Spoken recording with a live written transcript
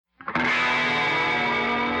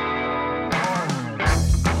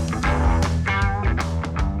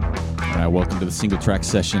welcome to the single track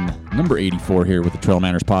session number 84 here with the Trail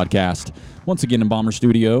Manners podcast. Once again in Bomber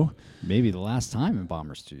Studio. Maybe the last time in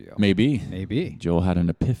Bomber Studio. Maybe. Joel had an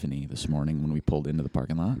epiphany this morning when we pulled into the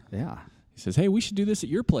parking lot. Yeah. He says, hey, we should do this at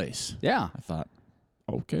your place. Yeah. I thought,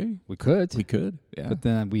 okay. We could. Yeah. But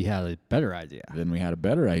then we had a better idea. Then we had a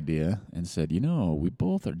better idea and said, we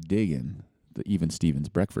both are digging the Even Stevens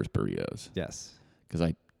breakfast burritos. Yes. Because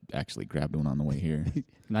I actually grabbed one on the way here.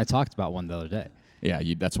 And I talked about one the other day. Yeah,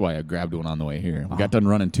 that's why I grabbed one on the way here. We got done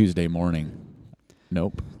running Tuesday morning.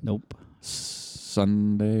 Nope.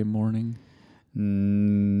 Sunday morning?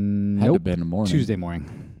 Had to have been the morning. Tuesday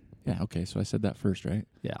morning. Yeah, okay, so I said that first, right?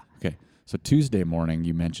 Yeah. Okay, so Tuesday morning,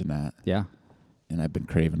 you mentioned that. Yeah. And I've been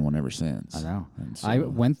craving one ever since. I know. So, I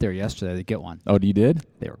went there yesterday to get one. Oh, you did?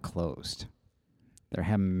 They were closed. They're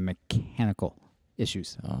having mechanical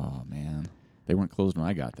issues. Oh, man. They weren't closed when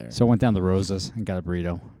I got there. So I went down to Rosa's and got a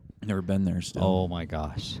burrito. Never been there still. Oh, my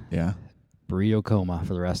gosh. Yeah? Burrito coma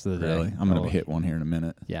for the rest of the day. Really? I'm going to hit one here in a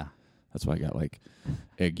minute. Yeah. That's why I got,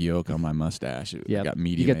 egg yolk on my mustache. Yeah. I got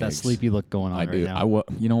medium You get eggs. that sleepy look going on I right do. now.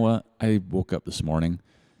 You know what? I woke up this morning,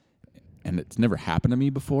 and it's never happened to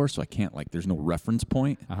me before, so I can't, there's no reference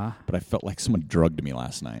point. Uh-huh. But I felt like someone drugged me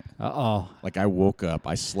last night. Uh-oh. I woke up,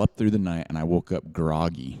 I slept through the night, and I woke up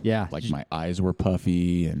groggy. Yeah. My eyes were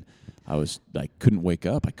puffy, and I couldn't wake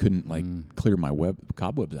up. I couldn't, clear my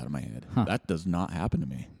cobwebs out of my head. Huh. That does not happen to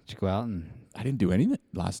me. Did you go out and... I didn't do anything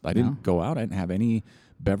I didn't go out. I didn't have any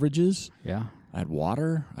beverages. Yeah. I had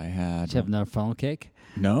water. Did you have another funnel cake?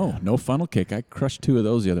 No funnel cake. I crushed 2 of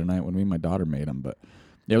those the other night when me and my daughter made them, but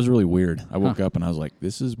it was really weird. I woke up and I was like,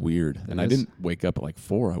 this is weird. I didn't wake up at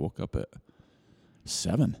 4. I woke up at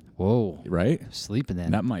 7. Whoa. Right? Sleeping in.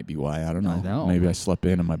 And that might be why. I don't know. I know. Maybe I slept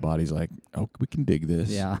in and my body's like, oh, we can dig this.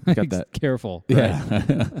 Yeah. Got that. Careful.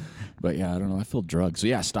 Yeah. But yeah, I don't know. I feel drugged. So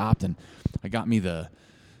yeah, I stopped and I got me the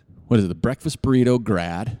breakfast burrito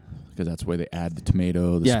grad, because that's where they add the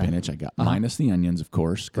tomato, the spinach. I got minus the onions, of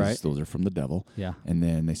course, because those are from the devil. Yeah. And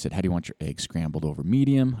then they said, how do you want your eggs scrambled over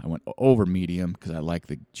medium? I went over medium because I like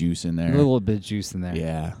the juice in there. A little bit of juice in there.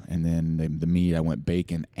 Yeah. And then the meat, I went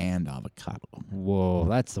bacon and avocado. Whoa,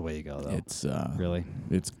 that's the way to go, though. It's really,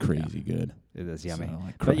 it's crazy good. It is yummy.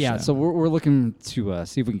 So but yeah, so we're looking to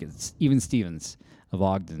see if we can get Even Stevens of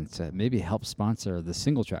Ogden to maybe help sponsor the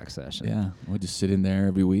single track session. Yeah, we'll just sit in there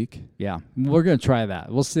every week. Yeah, we're going to try that.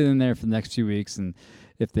 We'll sit in there for the next few weeks, and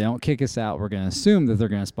if they don't kick us out, we're going to assume that they're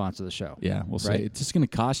going to sponsor the show. Yeah, we'll say it's just going to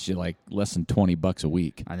cost you less than $20 a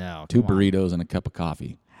week. I know. 2 burritos and a cup of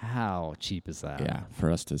coffee. How cheap is that? Yeah, for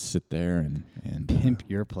us to sit there and pimp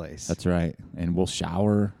your place. That's right. And we'll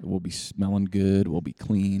shower. We'll be smelling good. We'll be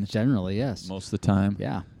clean. Generally, yes. Most of the time.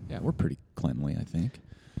 Yeah. Yeah, we're pretty cleanly, I think.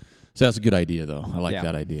 So that's a good idea, though. I like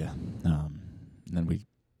that idea. And then we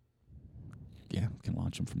can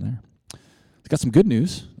launch them from there. It's got some good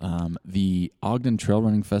news. The Ogden Trail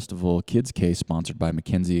Running Festival Kids Case, sponsored by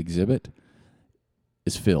Mackenzie Exhibit,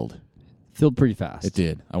 is filled. Filled pretty fast. It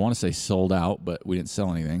did. I want to say sold out, but we didn't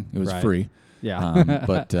sell anything. It was free. Yeah.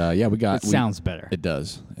 We got... It sounds better. It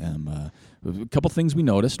does. A couple things we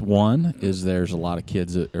noticed. One is there's a lot of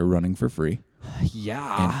kids that are running for free.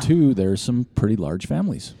 Yeah. And 2, there's some pretty large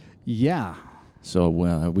families. Yeah. So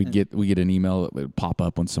we get an email that would pop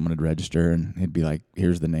up when someone would register, and it'd be like,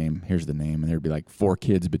 here's the name, and there'd be 4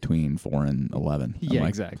 kids between 4 and 11. Yeah,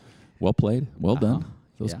 exactly. Well played, well done.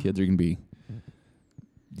 Those kids are going to be.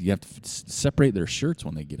 You have to separate their shirts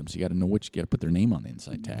when they get them, so you got to know you got to put their name on the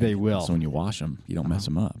inside tag. They will. So when you wash them, you don't mess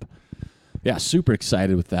them up. Yeah, super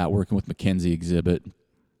excited with that. Working with Mackenzie Exhibit,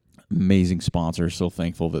 amazing sponsor. So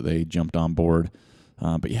thankful that they jumped on board.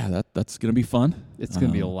 But yeah, that's going to be fun. It's going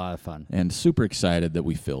to be a lot of fun. And super excited that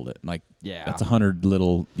we filled it. That's 100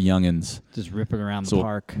 little youngins. Just ripping around the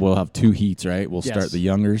park. We'll have 2 heats, right? We'll start the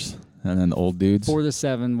youngers and then the old dudes. 4 to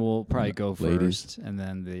 7 will probably go ladies. first, and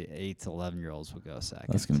then the 8 to 11-year-olds will go second.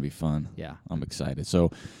 That's going to be fun. Yeah. I'm excited. So,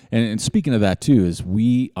 and speaking of that too, is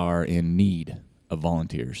we are in need of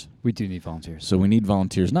volunteers. We do need volunteers. So we need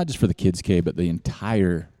volunteers, not just for the Kids K, but the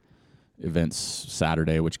entire events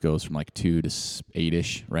Saturday, which goes from 2 to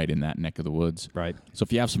 8-ish, right in that neck of the woods. Right. So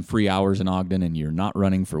if you have some free hours in Ogden and you're not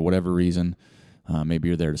running for whatever reason, maybe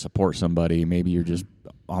you're there to support somebody, maybe you're just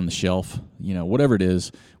on the shelf, whatever it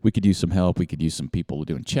is, we could use some help. We could use some people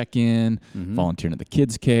doing check-in, volunteering at the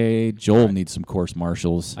Kids K. Joel needs some course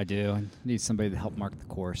marshals. I do. I need somebody to help mark the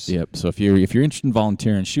course. Yep. So if you're interested in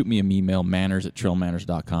volunteering, shoot me an email,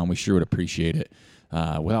 manners@trailmanners.com. We sure would appreciate it.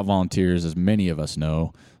 Without volunteers, as many of us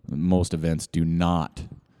know, most events do not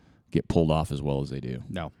get pulled off as well as they do.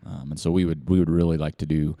 No. And so we would really like to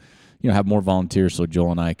do, have more volunteers so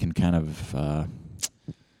Joel and I can kind of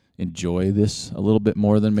enjoy this a little bit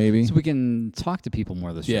more than maybe. So we can talk to people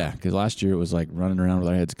more this year. Yeah, because last year it was like running around with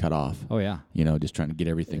our heads cut off. Oh, yeah. Just trying to get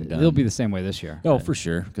everything done. It'll be the same way this year. Oh, for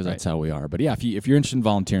sure, because that's how we are. But yeah, if you're interested in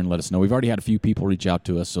volunteering, let us know. We've already had a few people reach out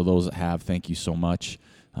to us, so those that have, thank you so much.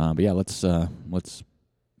 But yeah, let's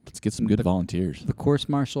get some good volunteers. The course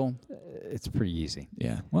marshal, it's pretty easy.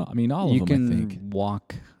 Yeah. Well, I mean, all you of them, can I think.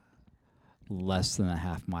 walk less than a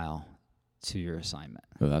half mile to your assignment.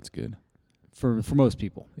 Oh, that's good. For most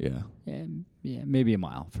people. Yeah. And maybe a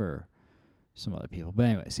mile for some other people. But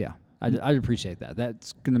anyways, yeah, I'd appreciate that.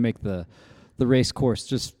 That's going to make the race course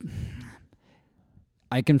just,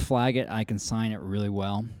 I can flag it, I can sign it really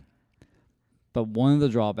well. But one of the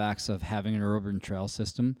drawbacks of having an urban trail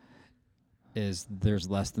system is there's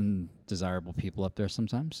less than desirable people up there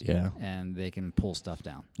sometimes. Yeah. And they can pull stuff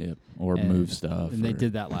down. Yep. Or move stuff. And they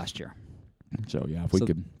did that last year. So yeah, if we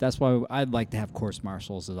could. That's why I'd like to have course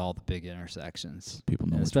marshals at all the big intersections. People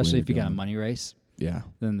know, especially if you got a money race. Yeah.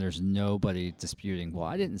 Then there's nobody disputing. Well,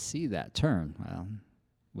 I didn't see that turn. Well,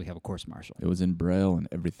 we have a course marshal. It was in Braille and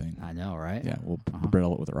everything. I know, right? Yeah, we'll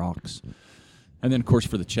Braille it with rocks. And then, of course,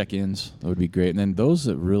 for the check-ins, that would be great. And then those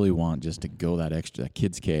that really want just to go that extra, that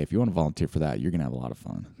Kids K, if you want to volunteer for that, you're going to have a lot of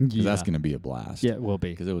fun. Because that's going to be a blast. Yeah, it will be.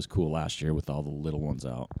 Because it was cool last year with all the little ones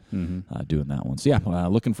out doing that one. So, yeah,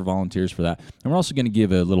 looking for volunteers for that. And we're also going to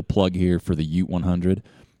give a little plug here for the Ute 100.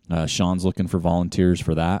 Sean's looking for volunteers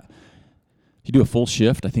for that. If you do a full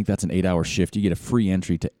shift, I think that's an 8-hour shift, you get a free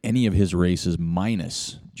entry to any of his races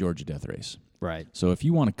minus Georgia Death Race. Right. So if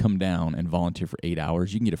you want to come down and volunteer for 8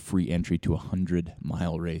 hours, you can get a free entry to a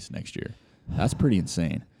 100-mile race next year. That's pretty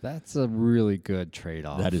insane. That's a really good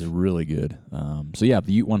trade-off. That is really good. So yeah,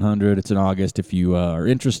 the Ute 100, it's in August. If you are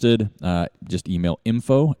interested, just email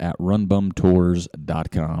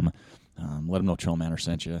info@runbumtours.com. Let them know Trail Manor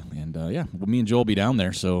sent you. And me and Joel will be down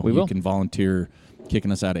there, so you can volunteer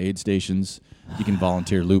kicking us out of aid stations. You can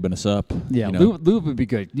volunteer lubing us up. Yeah, lube would be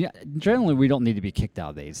good. Yeah, generally we don't need to be kicked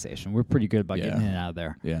out of the aid station. We're pretty good about getting in and out of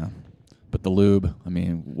there. Yeah. But the lube, I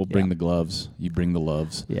mean, we'll bring the gloves. You bring the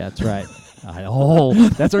loves. Yeah, that's right.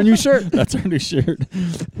 That's our new shirt. That's our new shirt.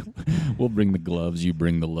 We'll bring the gloves. You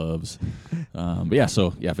bring the loves. But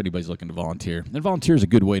if anybody's looking to volunteer, and volunteer is a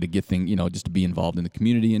good way to get things, just to be involved in the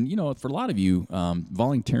community. And, for a lot of you,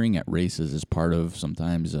 volunteering at races is part of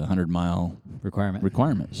sometimes a 100-mile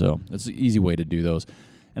requirement. So it's an easy way to do those.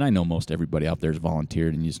 And I know most everybody out there has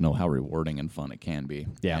volunteered, and you just know how rewarding and fun it can be.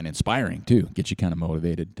 Yeah. And inspiring, too. Get you kind of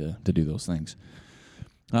motivated to do those things.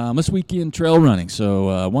 This weekend, trail running.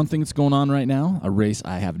 So one thing that's going on right now, a race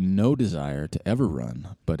I have no desire to ever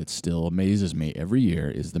run, but it still amazes me every year,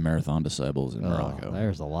 is the Marathon des Sables in Morocco.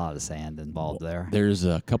 There's a lot of sand involved there. There's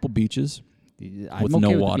a couple beaches with okay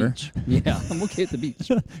no with water. Yeah, I'm okay at the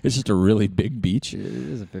beach. It's just a really big beach. It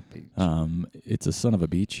is a big beach. It's a son of a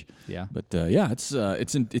beach. Yeah. But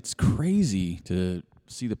it's crazy to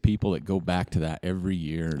see the people that go back to that every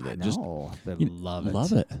year. That they love it.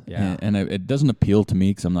 Love it. Yeah. And it doesn't appeal to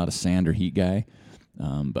me because I'm not a sand or heat guy.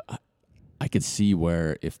 But I could see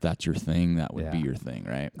where if that's your thing, that would be your thing,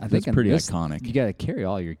 right? I think it's pretty iconic. You got to carry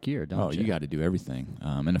all your gear, don't you? You got to do everything.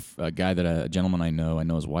 And a gentleman I know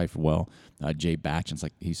his wife well, Jay Batch. It's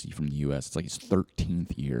like he's from the U.S. It's like his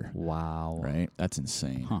 13th year. Wow. Right? That's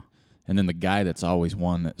insane. Huh. And then the guy that's always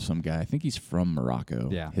won, some guy, I think he's from Morocco.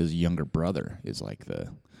 Yeah. His younger brother is like the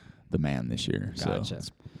man this year. Gotcha.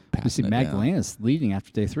 So you see Magdalena's leading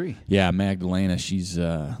after day 3. Yeah, Magdalena, she's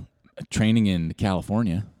training in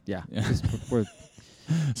California. Yeah. We're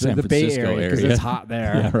San the Bay Area because it's hot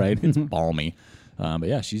there. Yeah, right. It's balmy. But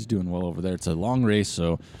yeah, she's doing well over there. It's a long race,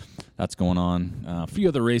 so that's going on. A few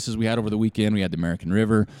other races we had over the weekend. We had the American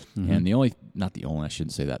River, and I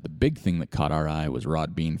shouldn't say that. The big thing that caught our eye was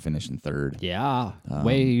Rod Bean finishing 3rd. Yeah,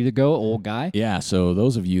 way to go, old guy. Yeah, so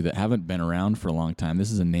those of you that haven't been around for a long time,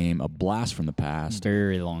 this is a name, a blast from the past.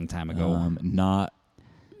 Very long time ago.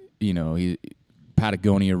 He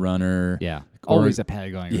Patagonia runner. Yeah. Always a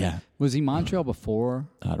Patagonia. Yeah. Was he Montreal before?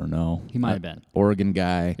 I don't know. He might have been. Oregon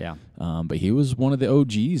guy. Yeah. But he was one of the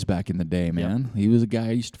OGs back in the day, man. Yep. He was a guy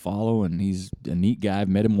I used to follow, and he's a neat guy. I've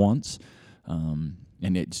met him once. And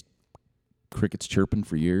it's crickets chirping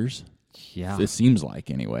for years. Yeah. It seems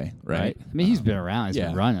like, anyway, right? I mean, he's been around. He's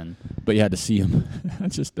been running. But you had to see him.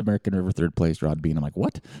 That's just American River 3rd place, Rod Bean. I'm like,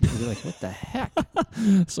 what? You're like, what the heck?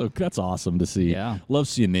 So that's awesome to see. Yeah. Love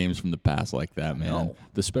seeing names from the past like that, man.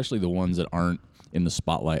 Especially the ones that aren't in the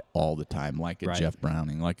spotlight all the time, like a Jeff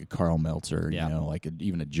Browning, like a Carl Meltzer, like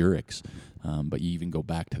even a Jurix. But you even go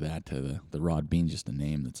back to that, to the Rod Bean, just a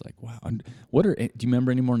name that's like, wow. Do you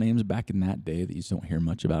remember any more names back in that day that you just don't hear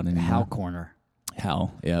much about anymore? Hal Corner.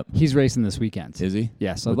 Hal, yep. He's racing this weekend. Is he?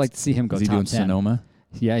 Yeah, so I'd like to see him go top 10. Is he doing Sonoma?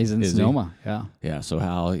 Yeah, he's in Sonoma. Yeah. Yeah. So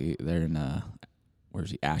Hal, they're in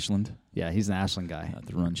where's he? Ashland. Yeah, he's an Ashland guy. At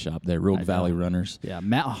the run shop there, Rogue Valley Runners. Yeah,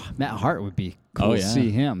 Matt Hart would be cool to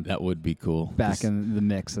see him. That would be cool. Back in the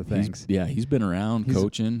mix of things. He's been around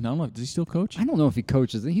coaching. I don't know. Does he still coach? I don't know if he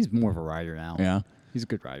coaches. He's more of a rider now. Yeah. He's a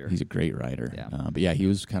good rider. He's a great rider. Yeah. But yeah, he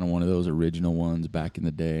was kind of one of those original ones back in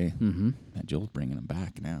the day. Mm-hmm. Man, Joel's bringing him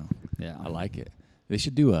back now. Yeah. I like it. They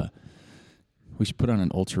should we should put on an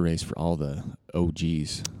ultra race for all the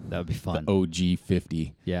OGs. That would be fun. The OG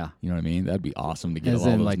 50. Yeah. You know what I mean? That'd be awesome to get As all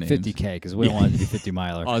in those like names. 50K, because we don't want it to be 50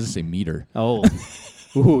 miler. Oh, I was going to say meter. Oh.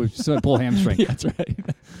 Ooh, so pull hamstring. Yeah, that's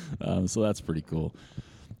right. So that's pretty cool.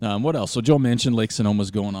 What else? So Joe mentioned Lake Sonoma's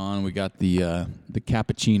going on. We got the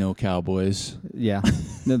Cappuccino Cowboys. Yeah.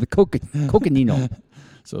 No, the Coconino.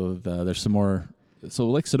 So there's some more. So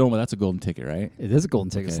Lake Sonoma, that's a golden ticket, right? It is a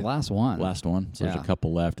golden ticket. Okay. It's the last one. Last one. So there's Yeah. a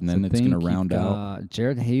couple left, and So then I it's going to think round you've out. got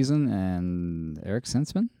Jared Hazen and Eric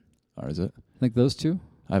Sensman. Or is it? I think those two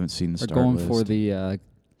I haven't seen the are start going list. for the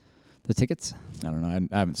tickets. I don't know.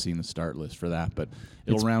 I haven't seen the start list for that, but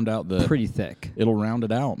it'll It's round out the. Pretty thick. It'll round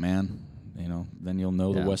it out, man. You know, then you'll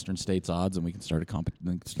know Yeah. the Western States odds, and we can start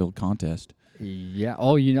still a contest. Yeah.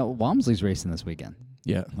 Oh, you know, Walmsley's racing this weekend.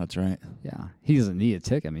 Yeah, that's right. Yeah. He doesn't need a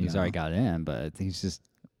ticket. I mean, he's No. already got in, but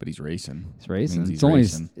But he's racing. he's racing. Means It's he's only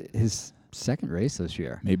racing. his second race this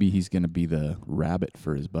year. Maybe he's going to be the rabbit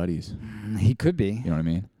for his buddies. He could be. You know what I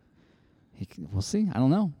mean? We'll see. I don't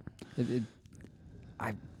know.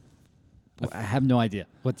 I have no idea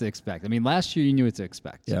what to expect. I mean, last year you knew what to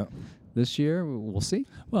expect. Yeah. This year we'll see.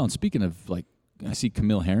 Well, and speaking of, like, I see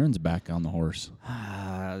Camille Herron's back on the horse.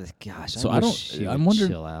 Gosh, So I'm wondering.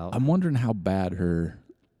 Chill out. I'm wondering how bad her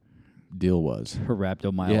deal was. Her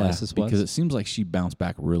rhabdomyolysis was, because it seems like she bounced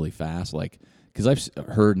back really fast. Like, because I've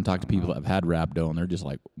heard and talked to people that have had rhabdo, and they're just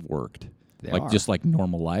like worked, just like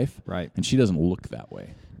normal life, right? And she doesn't look that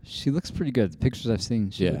way. She looks pretty good. The pictures I've seen,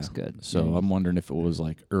 she looks good. So I'm wondering if it was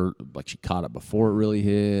like she caught it before it really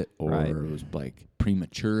hit, or Right. it was like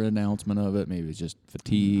premature announcement of it. Maybe it's just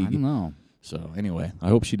fatigue. I don't know. So anyway, I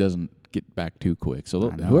hope she doesn't get back too quick. So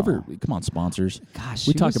I know. whoever, come on, sponsors. Gosh,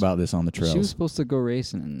 We talk about this on the trails. She was supposed to go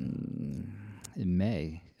racing in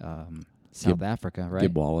May, South Africa, right?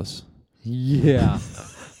 Gib Wallace. Yeah.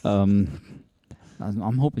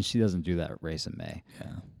 I'm hoping she doesn't do that race in May.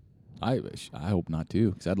 Yeah. I hope not too,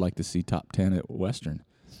 because I'd like to see top 10 at Western.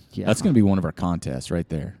 Yeah. That's going to be one of our contests right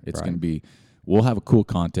there. It's Right. going to be, we'll have a cool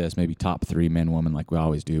contest, maybe top 3 men, woman, like we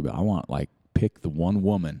always do. But I want pick the one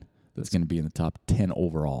woman that's going to be in the top 10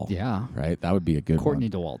 overall. Yeah. Right. That would be a good Courtney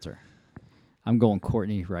one. DeWalter. I'm going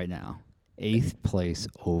Courtney right now. 8th place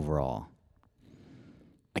overall.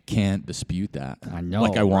 I can't dispute that. I know.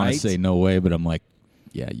 Like I want right? to say no way, but I'm like,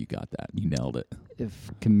 yeah, you got that. You nailed it. If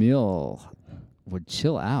Camille would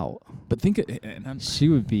chill out, But think, she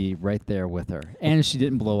would be right there with her. And she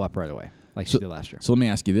didn't blow up right away like she did last year. So let me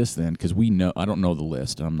ask you this then, because I don't know the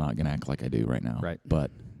list, and I'm not going to act like I do right now. Right.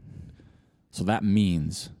 But so that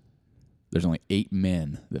means there's only 8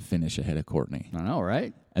 men that finish ahead of Courtney, I know,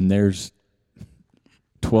 right? and there's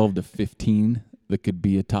 12 to 15 that could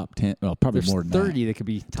be a top 10. Well, probably There's more than 30 that could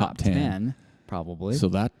be top 10. 10, probably. So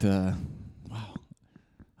that, wow,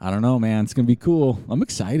 I don't know, man. It's going to be cool. I'm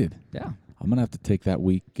excited. yeah. I'm going to have to take that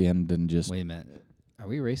weekend and just Wait a minute. Are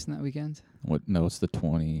we racing that weekend? what? No, it's the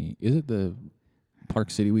 20. Is it the Park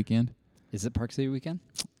City weekend? Is it Park City weekend?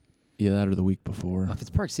 Yeah, that or the week before. If it's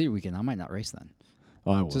Park City weekend, I might not race then.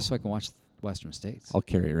 Oh, I will. Just so I can watch Western States. I'll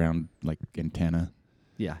carry around like antenna.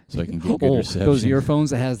 Yeah. So I can get good reception. Those earphones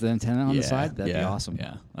that has the antenna on the side? That'd be awesome.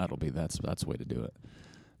 Yeah, that's the way to do it.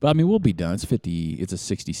 But I mean, we'll be done. It's a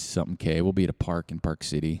 60-something K. We'll be at a park in Park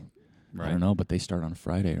City. Right. I don't know, but they start on a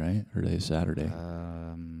Friday, right? Or are they Saturday?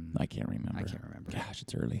 I can't remember. Gosh,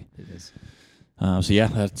 it's early. It is. So yeah,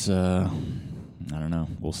 that's I don't know.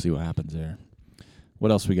 We'll see what happens there.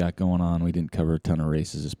 What else we got going on? We didn't cover a ton of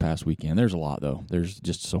races this past weekend. There's a lot though. There's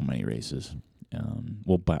just so many races.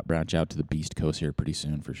 We'll branch out to the Beast Coast here pretty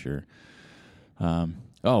soon for sure.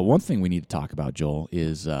 One thing we need to talk about, Joel,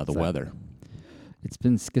 is the weather. It's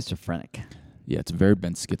been schizophrenic. Yeah, it's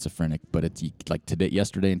been schizophrenic, but it's like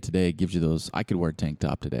yesterday and today gives you those. I could wear a tank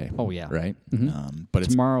top today. Oh yeah, right. Mm-hmm. But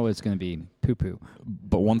tomorrow it's going to be poo-poo.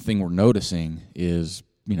 But one thing we're noticing is,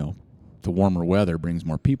 the warmer weather brings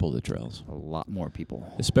more people to trails. A lot more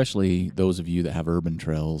people, especially those of you that have urban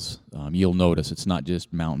trails. You'll notice it's not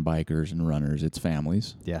just mountain bikers and runners; it's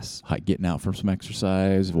families. Yes, getting out for some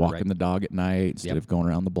exercise, walking the dog at night instead of going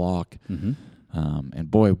around the block. Mm-hmm. And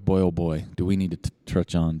boy, oh boy, do we need to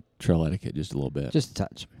touch on trail etiquette just a little bit. Just a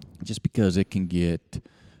touch. Just because it can get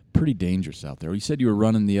pretty dangerous out there. You said you were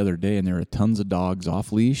running the other day, and there were tons of dogs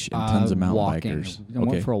off leash and tons of mountain bikers. I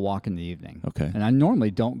went for a walk in the evening. Okay. And I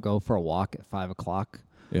normally don't go for a walk at 5 o'clock.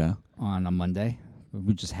 Yeah. On a Monday.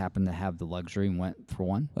 We just happened to have the luxury and went for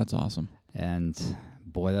one. That's awesome. And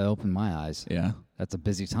boy, that opened my eyes. Yeah. That's a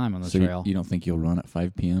busy time on the so trail. You don't think you'll run at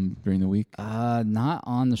 5 p.m. during the week? Not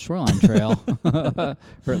on the Shoreline Trail. Or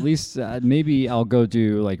at least maybe I'll go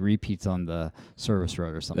do like repeats on the service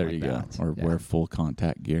road or something like that. There you go. Or wear full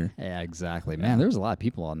contact gear. Yeah, exactly. Man, there's a lot of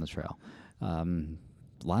people on the trail. A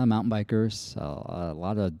lot of mountain bikers, a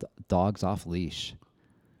lot of dogs off leash.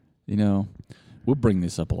 You know, we'll bring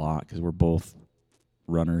this up a lot because we're both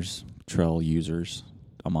runners, trail users.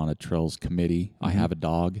 I'm on a trails committee. I have a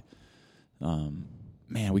dog.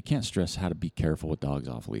 Man, we can't stress how to be careful with dogs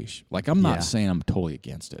off leash. Like, I'm not saying I'm totally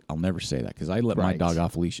against it. I'll never say that because I let my dog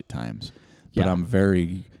off leash at times. But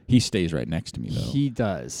he stays right next to me, though. He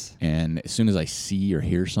does. And as soon as I see or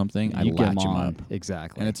hear something, I latch him up.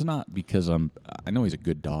 Exactly. And it's not because I know he's a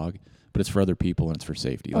good dog, but it's for other people and it's for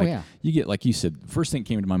safety. Yeah. You get, like you said, first thing that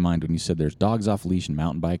came to my mind when you said there's dogs off leash and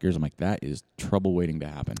mountain bikers. I'm like, that is trouble waiting to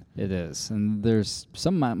happen. It is. And there's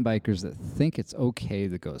some mountain bikers that think it's okay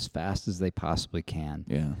to go as fast as they possibly can.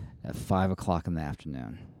 Yeah. At 5 o'clock in the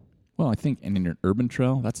afternoon. Well, I think in an urban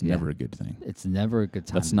trail, that's never a good thing. It's never a good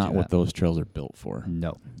time. That's not what those trails are built for.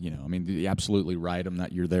 No. You know, I mean, you absolutely ride them.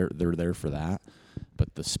 That they're there for that.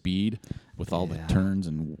 But the speed with all the turns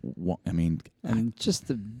and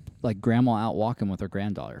just like grandma out walking with her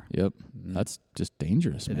granddaughter. Yep, that's just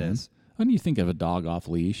dangerous. It man. is. When you think of a dog off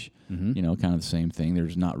leash, you know, kind of the same thing.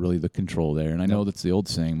 There's not really the control there, and I know that's the old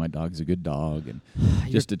saying, "My dog's a good dog," and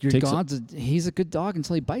he's a good dog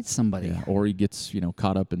until he bites somebody, or he gets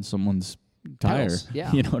caught up in someone's tire.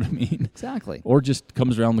 Yeah, you know what I mean. Exactly. Or just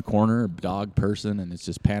comes around the corner, dog person, and it's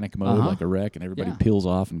just panic mode like a wreck, and everybody peels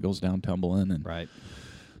off and goes down tumbling. And right.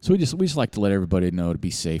 So we just like to let everybody know to be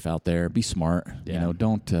safe out there, be smart. Yeah. You know,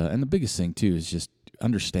 don't. And the biggest thing too is just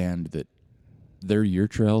understand that they're your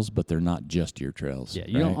trails, but they're not just your trails. Yeah,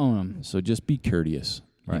 you don't own them. So just be courteous.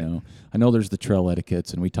 Right. You know, I know there's the trail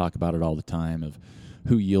etiquettes, and we talk about it all the time of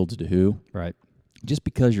who yields to who. Right. Just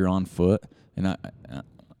because you're on foot, and I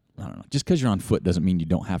don't know. Just because you're on foot doesn't mean you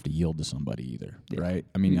don't have to yield to somebody either, right?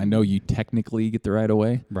 I mean, I know you technically get the right of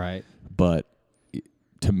way, right? But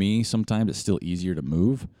to me, sometimes it's still easier to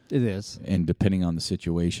move. It is, and depending on the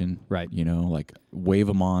situation, right? You know, like wave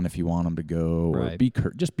them on if you want them to go, or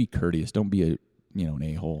just be courteous. Don't be an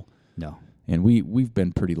a-hole. No. And we've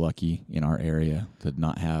been pretty lucky in our area to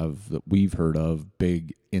not have that we've heard of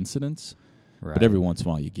big incidents. Right. But every once in a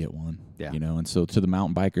while you get one. Yeah. You know, and so to the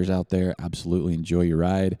mountain bikers out there, absolutely enjoy your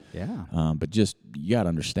ride. Yeah. But just you got to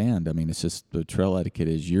understand. I mean, it's just the trail etiquette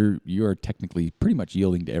is you are technically pretty much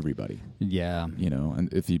yielding to everybody. Yeah. You know,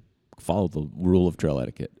 and if you follow the rule of trail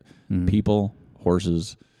etiquette, people,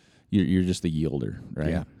 horses, you're just the yielder, right?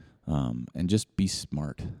 Yeah. And just be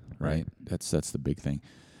smart, right? That's the big thing.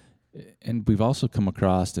 And we've also come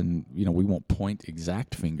across, and we won't point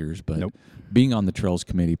exact fingers, but being on the trails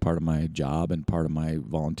committee, part of my job and part of my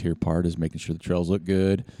volunteer part is making sure the trails look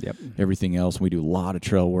good. Yep. Everything else, we do a lot of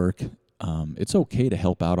trail work. It's okay to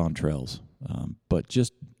help out on trails, but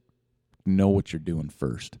just know what you're doing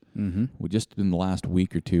first. Mm-hmm. We just in the last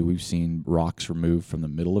week or two, we've seen rocks removed from the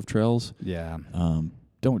middle of trails. Yeah.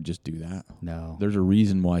 Don't just do that. No. There's a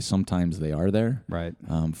reason why sometimes they are there. Right.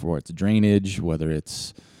 For its drainage, whether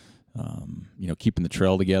it's keeping the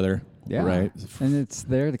trail together. Yeah. Right. And it's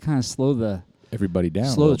there to kind of slow everybody down.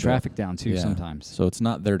 Slow the traffic down too sometimes. So it's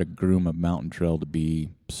not there to groom a mountain trail to be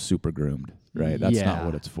super groomed. Right. That's not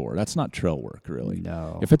what it's for. That's not trail work, really.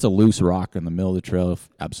 No. If it's a loose rock in the middle of the trail,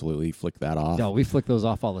 absolutely flick that off. No, we flick those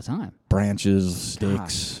off all the time. Branches,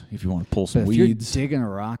 sticks, if you want to pull some If weeds. you're digging a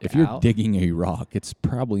rock If you're digging a rock, it's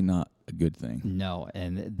probably not a good thing. No,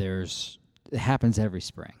 and it happens every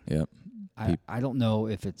spring. Yep. I don't know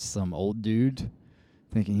if it's some old dude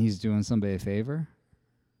thinking he's doing somebody a favor.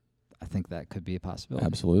 I think that could be a possibility.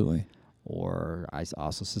 Absolutely. Or I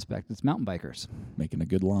also suspect it's mountain bikers. Making a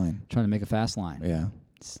good line. Trying to make a fast line. Yeah.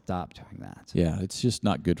 Stop doing that. Yeah, it's just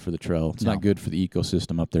not good for the trail. It's not good for the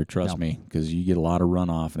ecosystem up there, trust me, because you get a lot of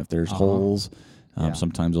runoff. And if there's holes,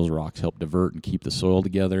 sometimes those rocks help divert and keep the soil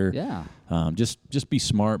together. Yeah. Just be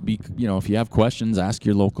smart. If you have questions, ask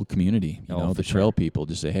your local community. The trail people.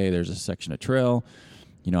 Just say, hey, there's a section of trail.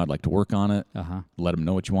 I'd like to work on it. Let them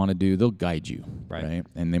know what you want to do. They'll guide you, right?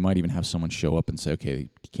 And they might even have someone show up and say, okay,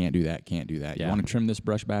 you can't do that, can't do that. Yeah. You want to trim this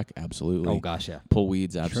brush back? Absolutely. Oh, gosh, yeah. Pull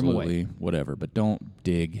weeds? Absolutely. Whatever. But don't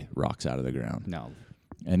dig rocks out of the ground. No.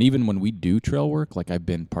 And even when we do trail work, like I've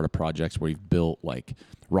been part of projects where we've built like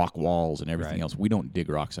rock walls and everything else. We don't dig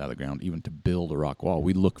rocks out of the ground even to build a rock wall.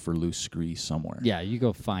 We look for loose scree somewhere. Yeah, you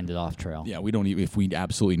go find it off trail. Yeah, we don't even, if we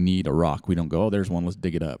absolutely need a rock, we don't go, oh, there's one, let's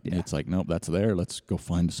dig it up. Yeah. It's like, nope, that's there. Let's go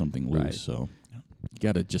find something loose. Right. So you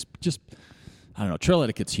got to just, I don't know, trail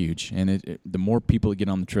etiquette's huge. And the more people that get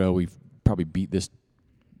on the trail, we've probably beat this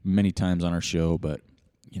many times on our show, but,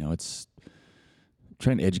 it's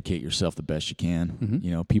trying to educate yourself the best you can.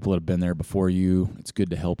 Mm-hmm. People that have been there before you, it's good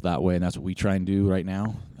to help that way, and that's what we try and do right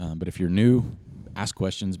now. But if you're new, ask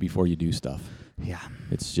questions before you do stuff. Yeah.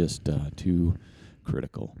 It's just too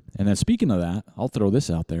critical. And then speaking of that, I'll throw this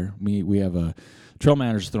out there. We have a trail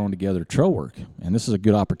managers throwing together trail work, and this is a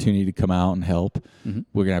good opportunity to come out and help. Mm-hmm.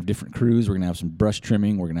 We're going to have different crews. We're going to have some brush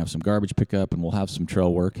trimming. We're going to have some garbage pickup, and we'll have some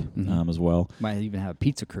trail work as well. Might even have a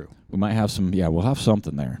pizza crew. We might have some, we'll have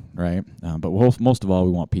something there, right? But most of all,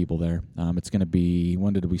 we want people there. It's going to be,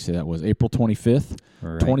 when did we say that was? April 25th,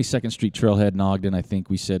 right. 22nd Street Trailhead in Ogden. I think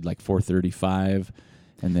we said like 4:35.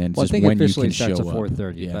 And then just I think when officially you can starts show at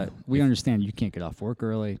 4:30, but we understand you can't get off work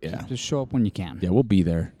early. Yeah. Just show up when you can. Yeah, we'll be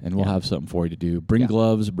there, and we'll have something for you to do. Bring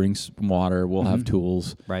gloves, bring some water. We'll have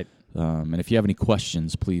tools. Right. And if you have any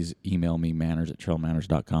questions, please email me,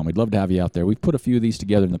 manners@trailmanners.com. We'd love to have you out there. We've put a few of these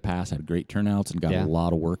together in the past, had great turnouts, and got a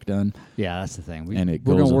lot of work done. Yeah, that's the thing. We're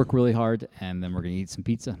going to work really hard, and then we're going to eat some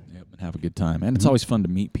pizza. Yep, and have a good time. And it's always fun to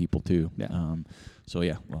meet people, too. Yeah.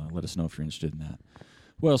 Let us know if you're interested in that.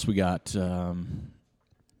 What else we got?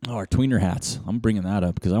 Our tweener hats. I'm bringing that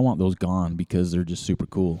up because I want those gone because they're just super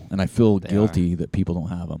cool. And I feel guilty that people don't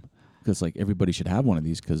have them. Because like everybody should have one of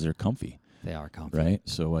these because they're comfy. They are comfy. Right?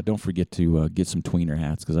 So don't forget to get some tweener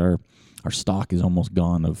hats because our stock is almost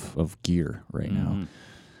gone of gear right now.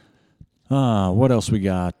 What else we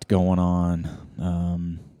got going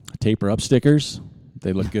on? Taper up stickers.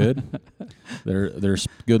 They look good. They're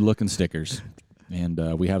good looking stickers.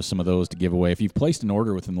 And we have some of those to give away. If you've placed an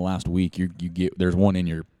order within the last week, you get there's one in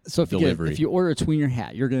your delivery. If you order a tweener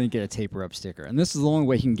hat, you're going to get a taper up sticker, and this is the only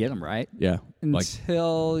way you can get them, right? Yeah.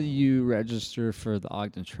 Until you register for the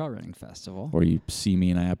Ogden Trail Running Festival, or you see me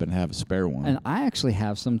and I happen to have a spare one. And I actually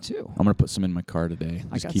have some too. I'm going to put some in my car today.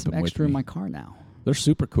 I got some extra in my car now. They're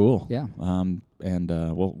super cool. Yeah.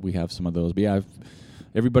 We have some of those. But yeah,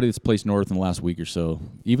 everybody that's placed an order in the last week or so,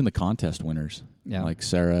 even the contest winners, like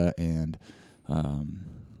Sarah and.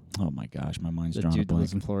 Oh my gosh, my mind's drawn a blank. The dude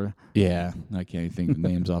lives in Florida. Yeah, I can't even think of the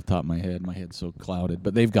names off the top of my head. My head's so clouded,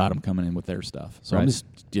 but they've got them coming in with their stuff. So I'm just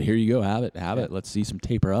here. You go, have it. Let's see some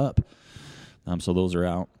taper up. So those are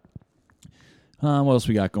out. What else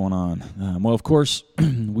we got going on? Well, of course,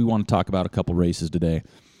 we want to talk about a couple races today.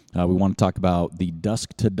 We want to talk about the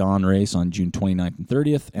Dusk to Dawn race on June 29th and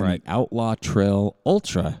 30th and the Outlaw Trail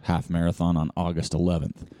Ultra Half Marathon on August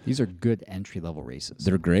 11th. These are good entry-level races.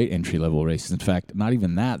 They're great entry-level races. In fact, not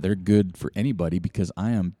even that. They're good for anybody because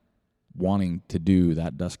I am wanting to do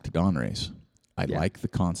that Dusk to Dawn race. I like the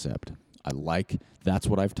concept. That's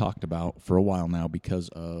what I've talked about for a while now because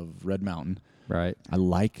of Red Mountain. Right. I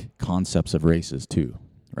like concepts of races too,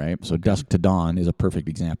 right? So Dusk to Dawn is a perfect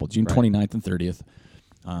example. June 29th and 30th.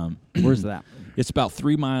 Where's that? It's about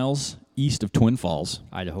 3 miles east of Twin Falls,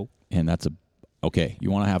 Idaho. And that's okay.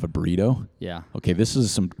 You want to have a burrito? Yeah. Okay. This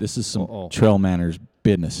is some Trail Manners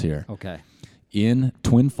business here. Okay. In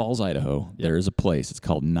Twin Falls, Idaho, there is a place. It's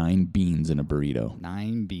called 9 Beans and a Burrito.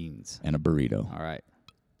 9 Beans and a Burrito. All right.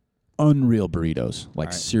 Unreal burritos.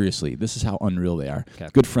 Like seriously, this is how unreal they are. Okay.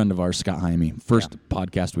 Good friend of ours, Scott Jaime. First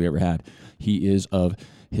podcast we ever had. He is of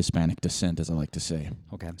Hispanic descent, as I like to say.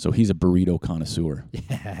 Okay. So he's a burrito connoisseur.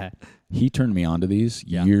 Yeah. He turned me on to these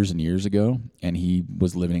years and years ago, and he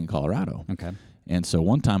was living in Colorado. Okay. And so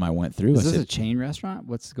one time I went through. Is this a chain restaurant?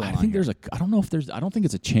 What's going on? I think I don't know if there's. I don't think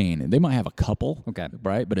it's a chain. They might have a couple. Okay.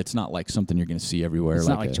 Right, but it's not like something you're going to see everywhere. It's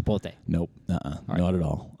not like Chipotle. Nope. Not at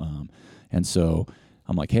all. And so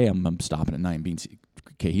I'm like, hey, I'm stopping at 9 Beans.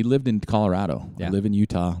 Okay, he lived in Colorado. I live in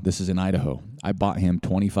Utah. This is in Idaho. I bought him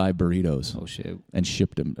 25 burritos. Oh, shit. And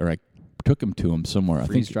shipped them, or I took them to him somewhere.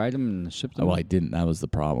 Freeze-dried them and shipped them? Well, I didn't. That was the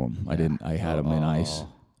problem. Yeah. I had them in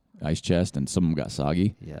ice chest, and some of them got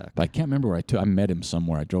soggy. Yeah. But I can't remember where I met him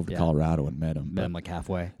somewhere. I drove to Colorado and met him. Met him like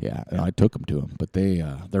halfway. Yeah, and I took them to him, but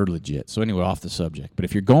they're legit. So anyway, off the subject. But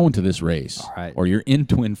if you're going to this race, or you're in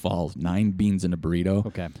Twin Falls, 9 Beans and a Burrito.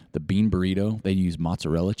 Okay. The bean burrito, they use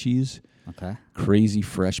mozzarella cheese. Okay. Crazy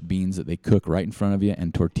fresh beans that they cook right in front of you,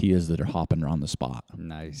 and tortillas that are hopping on the spot.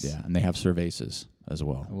 Nice. Yeah, and they have cervezas as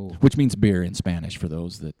well, which means beer in Spanish for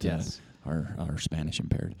those that are Spanish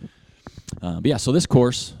impaired. So this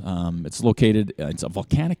course, it's located. It's a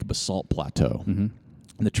volcanic basalt plateau. Mm-hmm.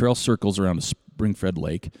 And the trail circles around Spring-Fed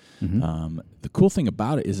Lake. The cool thing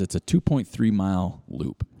about it is it's a 2.3 mile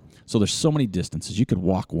loop. So there's so many distances. You could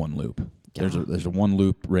walk one loop. Yeah. There's a 1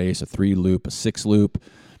 loop race, a 3 loop, a 6 loop,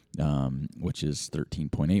 which is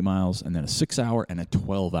 13.8 miles, and then a 6 hour and a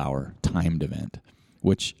 12 hour timed event,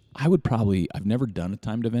 which I've never done a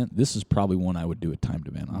timed event. This is probably one I would do a timed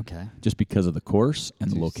event on. Okay. Just because of the course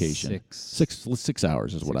and the location. 6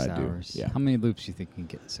 hours is what I do. Yeah. How many loops do you think you can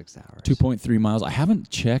get in 6 hours? 2.3 miles. I haven't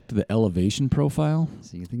checked the elevation profile.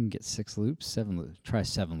 So you think you can get 6 loops? 7 loops. Try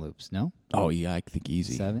 7 loops. No? Oh, yeah, I think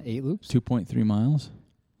easy. 7, 8 loops? 2.3 miles?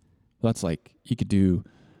 That's like, you could do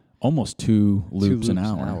almost 2 loops an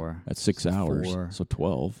hour at 6 hours. 4, so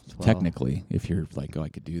 12 technically, if you're like, oh, I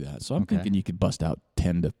could do that. So I'm thinking you could bust out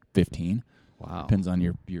 10 to 15. Wow. Depends on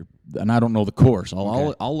your and I don't know the course.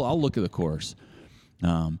 I'll look at the course.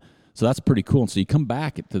 So that's pretty cool. And so you come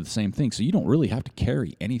back to the same thing. So you don't really have to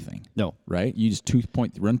carry anything. No. Right? You just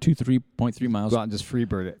run 3.3 miles. Go out and just free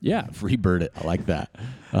bird it. Yeah, free bird it. I like that.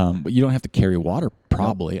 But you don't have to carry water,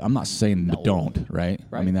 probably. I'm not saying don't, right?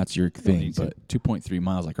 I mean, that's your thing. But 2.3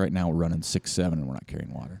 miles, like right now we're running 6-7 and we're not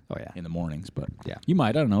carrying water. Oh, yeah. In the mornings. But yeah, you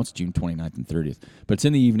might. I don't know. It's June 29th and 30th. But it's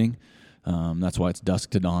in the evening. That's why it's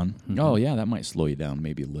dusk to dawn. Oh, yeah, that might slow you down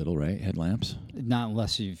maybe a little, right? Headlamps? Not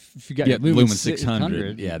unless if you got your Lumen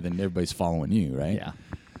 600. Yeah, then everybody's following you, right? Yeah.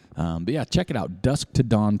 But yeah, check it out,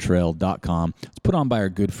 dusktodawntrail.com. It's put on by our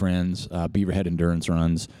good friends, Beaverhead Endurance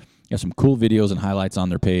Runs. Got some cool videos and highlights on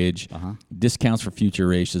their page. Discounts for future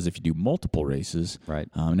races if you do multiple races. Right.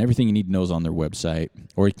 And everything you need to know is on their website.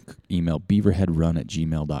 Or you can email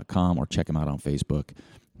beaverheadrun@gmail.com or check them out on Facebook.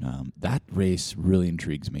 That race really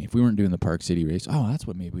intrigues me. If we weren't doing the Park City race, that's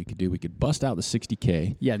what maybe we could do. We could bust out the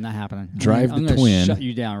 60K. Yeah, not happening. I'm the Twin. Shut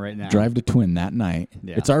you down right now. Drive the Twin that night.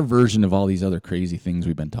 Yeah. It's our version of all these other crazy things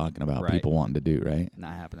we've been talking about. Right. People wanting to do, right?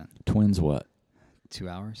 Not happening. Twins what? 2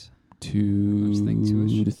 hours? 2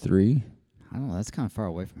 to 3? I don't know. That's kind of far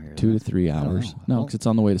away from here. 2 to 3 hours. No, because it's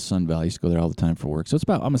on the way to Sun Valley. I used to go there all the time for work. So it's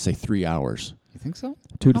about, I'm going to say 3 hours. You think so?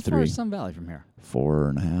 2 to 3. How far is Sun Valley from here?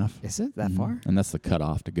 4.5. Is it that far? And that's the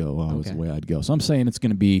cutoff to go. Was the way I'd go. So I'm saying it's going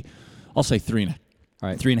to be, I'll say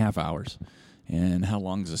 3.5 hours. And how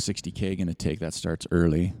long is a 60K going to take? That starts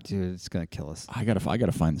early. Dude, it's going to kill us. I gotta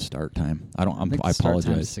find the start time. I apologize. Start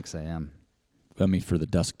time is 6 a.m. I mean, for the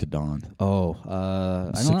dusk to dawn. Oh,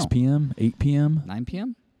 I don't know. 6 p.m., 8 p.m., 9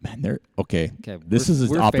 p.m. Man, they're okay. This is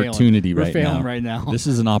an opportunity right now. We're failing right now. This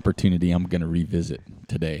is an opportunity I'm going to revisit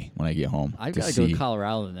today when I get home. I've got to go to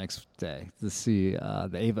Colorado the next day to see the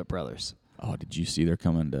Avett brothers. Oh, did you see they're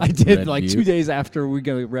coming to? I did. Red like Butte? 2 days after we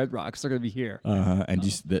go to Red Rocks, they're going to be here. And I'm not. Did you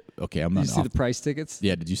see the price tickets?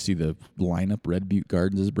 Yeah. Did you see the lineup Red Butte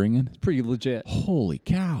Gardens is bringing? It's pretty legit. Holy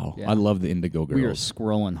cow! Yeah. I love the Indigo Girls. We are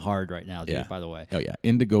scrolling hard right now, dude. Yeah. By the way. Oh yeah,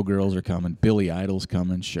 Indigo Girls are coming. Billy Idol's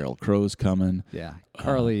coming. Sheryl Crow's coming. Yeah.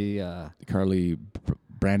 Brandy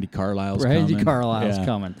Carlisle's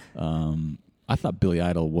coming. I thought Billy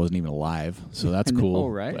Idol wasn't even alive, so that's cool. Oh,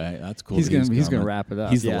 right? That's cool. He's gonna wrap it up.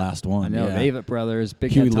 He's the last one. I know. Yeah. The Avett brothers,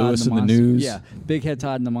 Big Huey Head Todd Lewis and the in the Monsters. News. Yeah, Big Head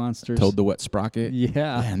Todd and the Monsters. Toad the Wet Sprocket.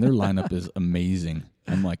 Yeah, man, their lineup is amazing.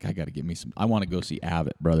 I'm like, I got to get me some. I want to go see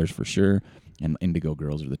Avett brothers for sure, and Indigo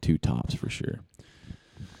Girls are the two tops for sure.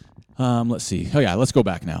 Let's see. Oh yeah, let's go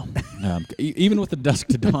back now. Even with the dusk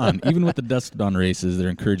to dawn races, they're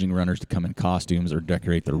encouraging runners to come in costumes or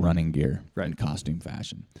decorate their running gear in costume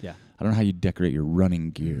fashion. Yeah. I don't know how you decorate your running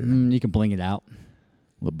gear. You can bling it out.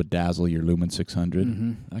 A little bedazzle your Lumen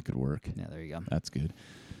 600. That could work. Yeah, there you go. That's good.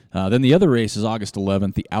 Then the other race is August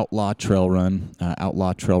 11th, the Outlaw Trail Run,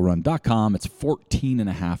 outlawtrailrun.com. It's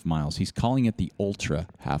 14.5 miles. He's calling it the Ultra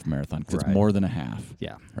Half Marathon because it's more than a half.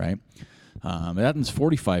 Yeah. Right? That one's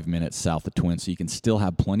 45 minutes south of Twin, so you can still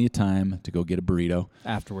have plenty of time to go get a burrito.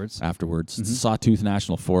 Afterwards. It's Sawtooth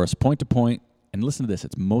National Forest, point to point. And listen to this.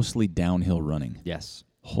 It's mostly downhill running. Yes.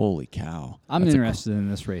 Holy cow. I'm interested in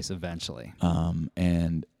this race eventually.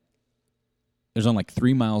 And there's only like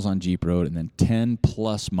 3 miles on Jeep Road and then 10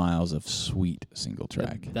 plus miles of sweet single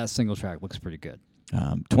track. That single track looks pretty good.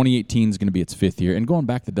 2018 is going to be its 5th year. And going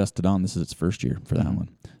back to Dusk to Dawn, this is its 1st year for that one.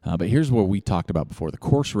 But here's what we talked about before. The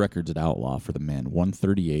course records at Outlaw for the men,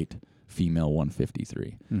 138, female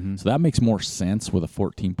 153. So that makes more sense with a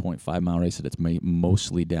 14.5 mile race that it's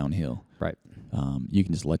mostly downhill. Right. You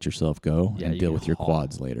can just let yourself go and deal with your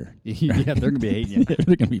quads later. Yeah, they're going to be hating you. They're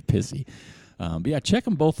going to be pissy. But yeah, check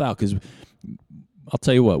them both out because I'll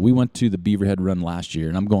tell you what, we went to the Beaverhead Run last year,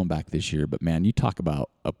 and I'm going back this year. But, man, you talk about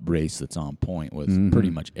a race that's on point with pretty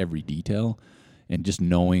much every detail. And just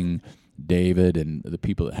knowing David and the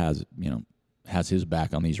people that has his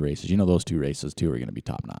back on these races, those two races, too, are going to be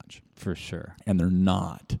top-notch. For sure. And they're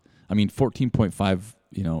not. I mean, 14.5,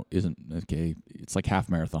 isn't, okay, it's like half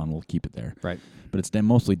marathon. We'll keep it there. Right. But it's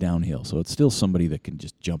mostly downhill, so it's still somebody that can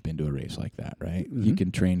just jump into a race like that, right? Mm-hmm. You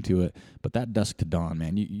can train to it, but that dusk to dawn,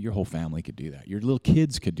 man, your whole family could do that. Your little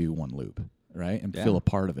kids could do one loop, right, and feel a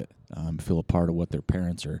part of it, feel a part of what their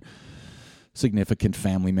parents or significant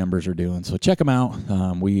family members are doing. So check them out.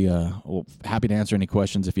 We're happy to answer any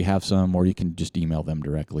questions if you have some, or you can just email them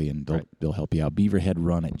directly, and they'll help you out.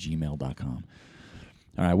 beaverheadrun@gmail.com.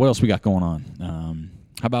 All right, what else we got going on?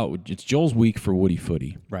 How about it's Joel's week for Woody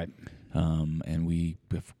Footy. Right. And we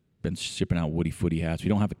have been shipping out Woody Footy hats. We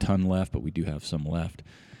don't have a ton left, but we do have some left.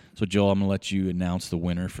 So, Joel, I'm going to let you announce the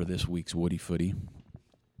winner for this week's Woody Footy.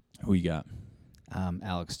 Who you got?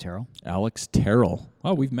 Alex Terrell. Alex Terrell.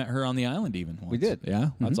 Oh, we've met her on the island even once. We did. Yeah,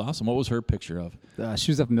 that's awesome. What was her picture of?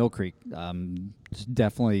 She was up Mill Creek.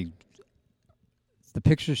 Definitely, the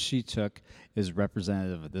picture she took is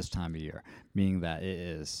representative of this time of year, meaning that it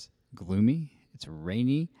is gloomy, it's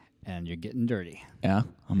rainy, and you're getting dirty. Yeah,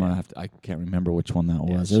 I'm gonna have to. I can't remember which one that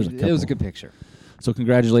was. There's a couple. It was a good picture. So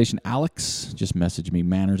congratulations, Alex. Just message me,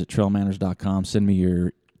 manners@trailmanners.com. Send me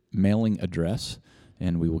your mailing address,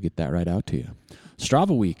 and we will get that right out to you.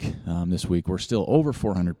 Strava week this week. We're still over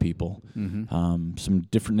 400 people. Mm-hmm. Some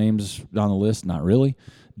different names on the list. Not really.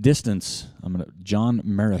 Distance. John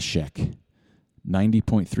Marashek,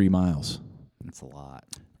 90.3 miles. That's a lot.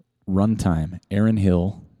 Run time. Aaron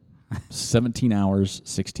Hill, 17 hours,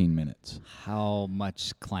 16 minutes. How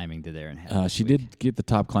much climbing did Aaron have? She did get the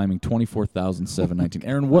top climbing, 24,719.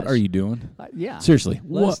 Aaron, what are you doing? Yeah. Seriously,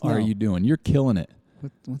 what are you doing? You're killing it.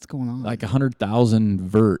 What's going on? Like 100,000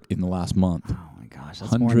 vert in the last month. Oh my gosh,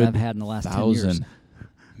 that's more than I've had in the last 10 years.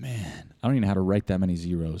 Man, I don't even know how to write that many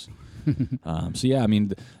zeros. So yeah, I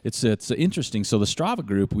mean, it's interesting. So the Strava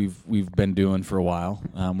group we've been doing for a while.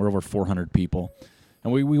 We're over 400 people,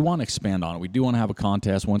 and we want to expand on it. We do want to have a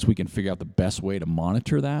contest once we can figure out the best way to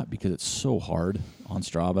monitor that, because it's so hard on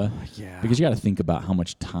Strava. Yeah. Because you got to think about how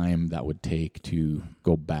much time that would take to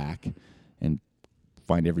go back and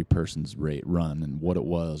find every person's run and what it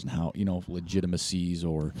was and how, legitimacies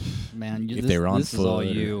or if they were on this foot. Is all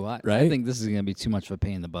you. Right? I think this is going to be too much of a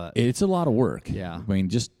pain in the butt. It's a lot of work. Yeah.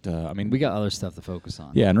 I mean, we got other stuff to focus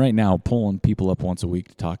on. Yeah, and right now, pulling people up once a week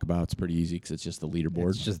to talk about it's pretty easy because it's just the leaderboard.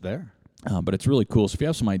 It's just there. But it's really cool. So if you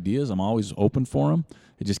have some ideas, I'm always open for them.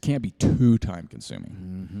 It just can't be too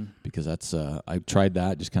time-consuming because that's I tried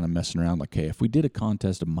that, just kind of messing around. Like, hey, if we did a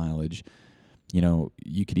contest of mileage,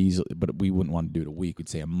 you could easily, but we wouldn't want to do it a week. We'd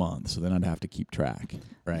say a month. So then I'd have to keep track,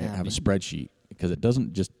 right? Have a spreadsheet, because it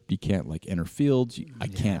doesn't just, you can't like enter fields. I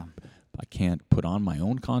can't put on my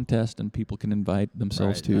own contest and people can invite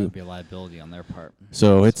themselves to. That would be a liability on their part.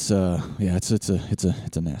 So it's a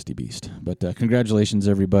nasty beast. But congratulations,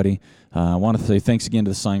 everybody. I want to say thanks again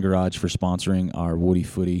to the Sign Garage for sponsoring our Woody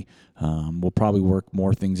Footy. We'll probably work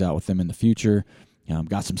more things out with them in the future.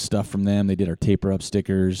 Got some stuff from them. They did our Taper Up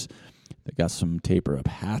stickers. They got some Taper Up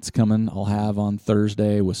hats coming I'll have on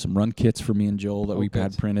Thursday with some run kits for me and Joel that we've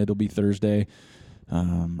had printed. It'll be Thursday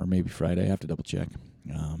or maybe Friday. I have to double check.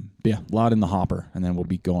 Yeah, a lot in the hopper, and then we'll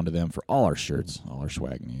be going to them for all our shirts, all our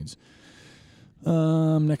swag needs.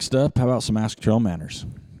 Next up, how about some Ask Trail Manners?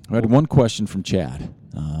 I had one question from Chad.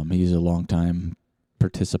 He's a longtime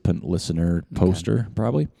participant, listener, poster,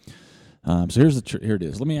 probably. So here it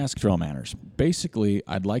is. Let me ask Trail Manners. Basically,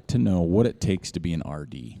 I'd like to know what it takes to be an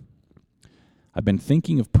RD. I've been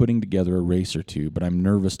thinking of putting together a race or two, but I'm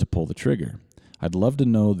nervous to pull the trigger. I'd love to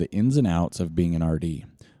know the ins and outs of being an RD,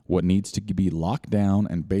 what needs to be locked down,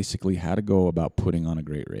 and basically how to go about putting on a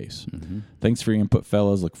great race. Thanks for your input,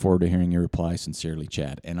 fellas. Look forward to hearing your reply. Sincerely,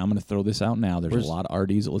 Chad. And I'm going to throw this out now. There's a lot of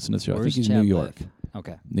RDs that listen to the show. I think he's in New York.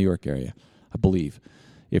 Okay. New York area, I believe.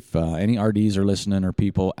 If any RDs are listening or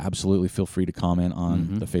people, absolutely feel free to comment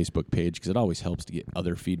on the Facebook page, because it always helps to get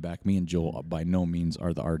other feedback. Me and Joel by no means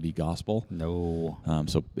are the RD gospel. No.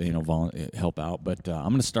 So, help out. But I'm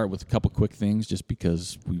going to start with a couple quick things just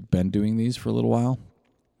because we've been doing these for a little while.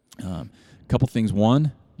 Couple things.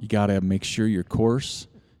 One, you got to make sure your course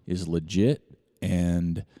is legit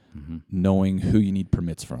and knowing who you need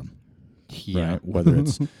permits from. Yeah. Right? Whether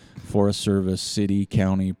it's Forest Service, city,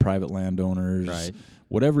 county, private landowners, right.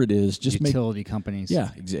 Whatever it is, just utility companies. Yeah,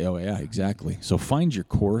 exactly. So find your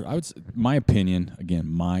course. My opinion,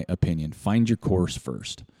 find your course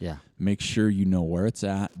first. Yeah. Make sure you know where it's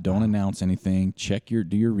at. Don't announce anything. Do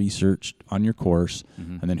your research on your course,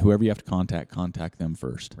 and then whoever you have to contact them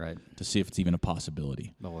first. Right. To see if it's even a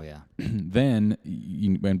possibility. Oh yeah. Then,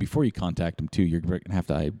 and before you contact them too, you're going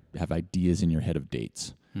to have ideas in your head of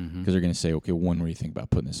dates. Because they're going to say, okay, when were you thinking about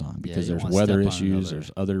putting this on? Because there's weather issues,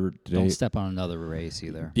 there's other days. Don't step on another race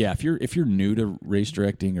either. Yeah, if you're new to race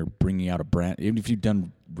directing or bringing out even if you've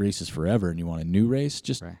done races forever and you want a new race,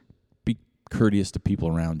 just right. be courteous to people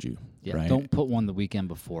around you. Yeah, right? Don't put one the weekend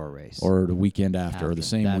before a race. Or the weekend after or the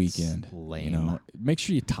same That's weekend. lame. Make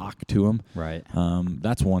sure you talk to them. Right.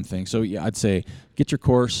 That's one thing. So, yeah, I'd say get your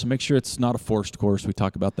course. Make sure it's not a forced course. We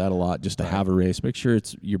talk about that a lot, just to have a race. Make sure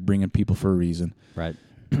you're bringing people for a reason. Right.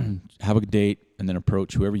 Have a date and then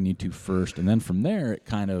approach whoever you need to first. And then from there, it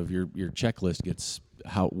kind of your checklist gets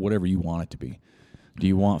whatever you want it to be. Do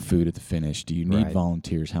you want food at the finish? Do you need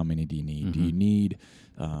volunteers? How many do you need? Mm-hmm. Do you need,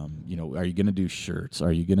 are you going to do shirts?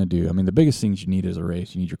 Are you going to do, the biggest things you need as a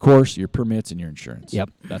race, you need your course, your permits, and your insurance.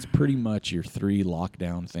 Yep. That's pretty much your 3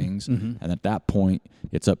 lockdown things. Mm-hmm. And at that point,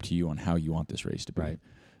 it's up to you on how you want this race to be. Right.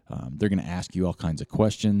 They're going to ask you all kinds of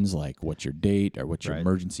questions like what's your date or what's your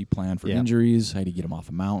emergency plan for injuries, how do you get them off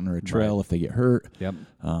a mountain or a trail if they get hurt. Yep.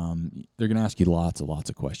 They're going to ask you lots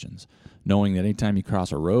of questions, knowing that anytime you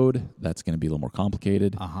cross a road, that's going to be a little more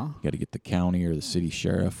complicated. You got to get the county or the city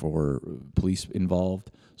sheriff or police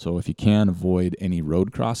involved. So if you can, avoid any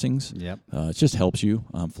road crossings. Yep. It just helps you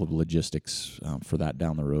for the logistics for that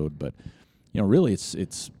down the road. But, really,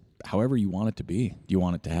 it's however you want it to be. Do you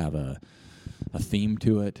want it to have a theme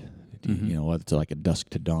to it? Whether it's like a dusk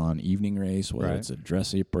to dawn evening race, whether it's a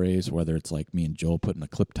dress up race, whether it's like me and Joel putting a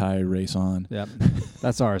clip tie race on. Yep.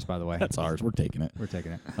 That's ours, by the way. That's ours. We're taking it. We're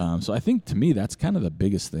taking it. So I think to me, that's kind of the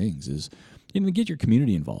biggest things is, get your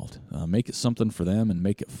community involved. Make it something for them and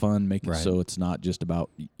make it fun. Make it so it's not just about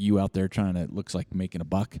you out there trying to, it looks like making a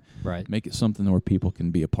buck. Right. Make it something where people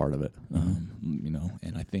can be a part of it.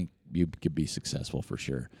 And I think you could be successful for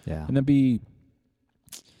sure. Yeah. And then be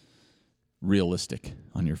realistic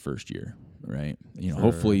on your first year, right?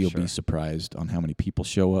 Hopefully you'll be surprised on how many people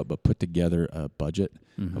show up, but put together a budget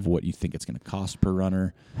of what you think it's going to cost per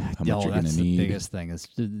runner, how much you're going to need. The biggest thing is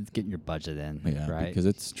getting your budget in, right? Because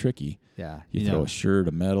it's tricky. Yeah. You throw a shirt,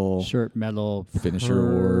 a medal, finisher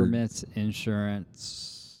award, permits,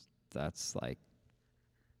 insurance. That's like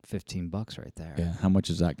 $15 right there. Yeah. How much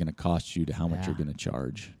is that going to cost you to how much you're going to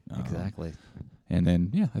charge? Exactly. And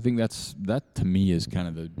then, I think that to me is kind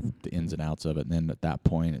of the ins and outs of it. And then at that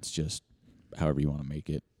point, it's just however you want to make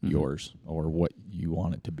it yours or what you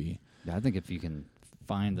want it to be. Yeah, I think if you can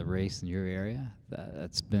find the race in your area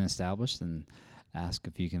that's been established and ask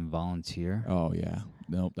if you can volunteer. Oh, yeah.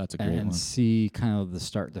 Nope, that's a great one. And see kind of the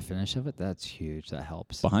start to finish of it, that's huge. That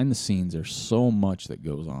helps. Behind the scenes, there's so much that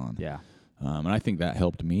goes on. Yeah. And I think that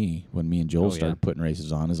helped me when me and Joel started putting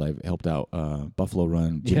races on, as I helped out Buffalo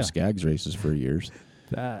Run Jim Skaggs races for years.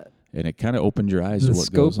 And it kind of opened your eyes to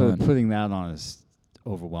what goes on. The scope of putting that on is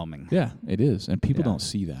overwhelming. Yeah, it is. And people don't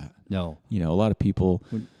see that. No. A lot of people...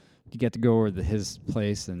 You get to go over to his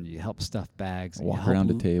place and you help stuff bags. And walk around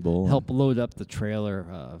the table. Help load up the trailer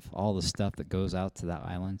of all the stuff that goes out to that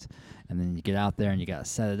island. And then you get out there and you got to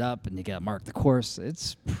set it up and you got to mark the course.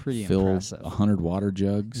 It's pretty impressive. 100 water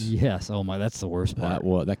jugs. Yes. Oh, my. That's the worst part.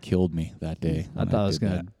 That killed me that day. I thought I was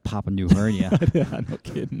going to pop a new hernia. No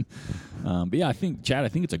kidding. But yeah, Chad, I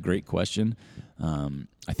think it's a great question.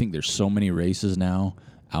 I think there's so many races now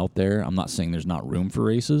out there. I'm not saying there's not room for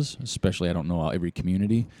races, especially I don't know every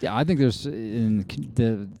community. Yeah, I think there's in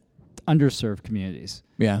the underserved communities.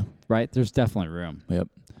 Yeah. Right? There's definitely room. Yep.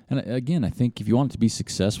 And again, I think if you want it to be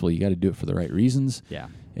successful, you got to do it for the right reasons. Yeah.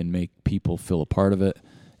 And make people feel a part of it.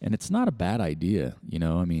 And it's not a bad idea,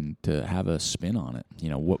 to have a spin on it.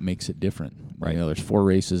 What makes it different? Right. There's 4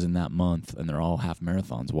 races in that month and they're all half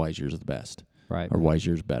marathons. Why is yours the best? Right. Or why is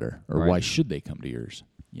yours better? Or why should they come to yours?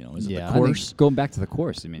 Is it the course? I think going back to the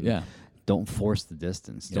course, don't force the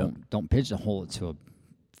distance. Yep. Don't pigeonhole it to a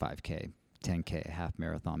 5K, 10K, half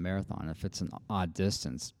marathon. If it's an odd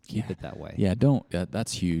distance, keep it that way. Yeah, don't.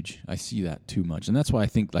 That's huge. I see that too much. And that's why I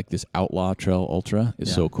think like this Outlaw Trail Ultra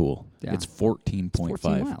is so cool. Yeah. It's 14.5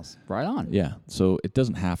 14 miles. Right on. Yeah. So it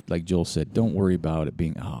doesn't have to, like Joel said, don't worry about it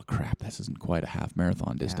being, oh, crap, this isn't quite a half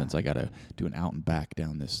marathon distance. I got to do an out and back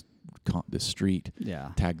down this street,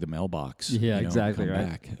 tag the mailbox, exactly, come right.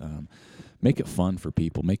 back. Make it fun for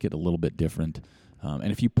people, make it a little bit different.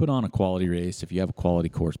 And if you put on a quality race, if you have a quality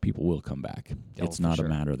course, people will come back. It's not a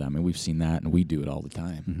matter of that. We've seen that, and we do it all the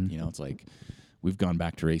time. Mm-hmm. It's like we've gone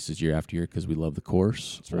back to races year after year because we love the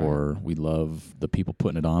course, or we love the people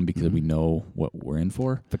putting it on because we know what we're in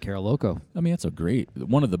for. Vaquero Loco. It's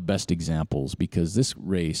one of the best examples because this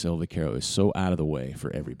race, El Vaquero, is so out of the way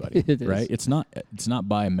for everybody. It is. Right? It's not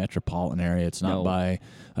by a metropolitan area. It's not by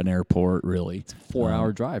an airport, really. It's a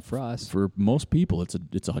 4-hour drive for us. For most people, it's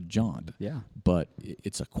a jaunt. Yeah. But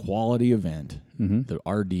it's a quality event. Mm-hmm. The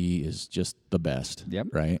RD is just the best. Yep.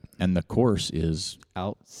 Right? And the course is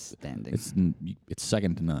outstanding. It's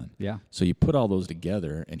second to none. Yeah. So you put all those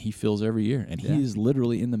together, and he fills every year, and he is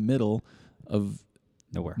literally in the middle of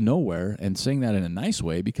nowhere, and saying that in a nice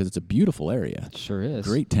way because it's a beautiful area. It sure is.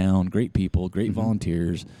 Great town, great people, great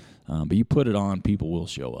volunteers. But you put it on, people will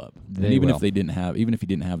show up. And even if you didn't have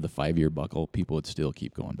the 5-year buckle, people would still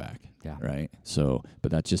keep going back. Yeah. Right. So,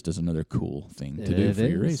 but that just is another cool thing to do for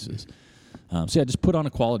your races. Just put on a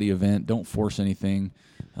quality event. Don't force anything.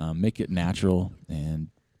 Make it natural, and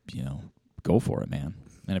go for it, man.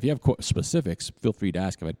 And if you have specifics, feel free to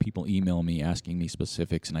ask. I've had people email me asking me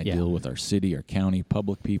specifics, and I deal with our city, our county,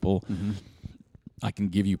 public people. I can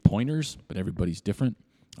give you pointers, but everybody's different.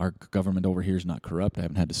 Our government over here is not corrupt. I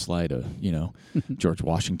haven't had to slide a George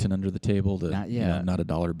Washington under the table to not a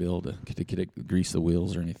dollar bill to grease the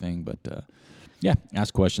wheels or anything. But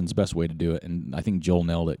ask questions. Best way to do it. And I think Joel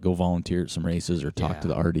nailed it. Go volunteer at some races or talk to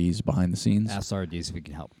the RDs behind the scenes. Ask RDs if we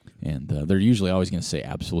can help. And they're usually always going to say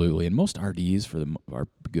absolutely. And most RDs are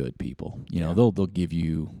good people. They'll give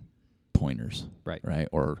you pointers, right,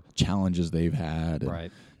 or challenges they've had,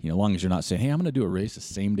 right. As long as you're not saying, "Hey, I'm going to do a race the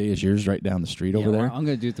same day as yours, right down the street over there." I'm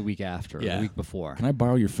going to do it the week after, or the week before. Can I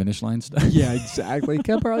borrow your finish line stuff? Yeah, exactly.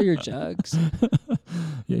 Can I borrow your jugs?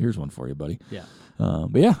 Yeah, here's one for you, buddy. Yeah.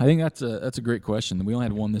 But yeah, I think that's a great question. We only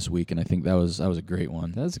had one this week, and I think that was a great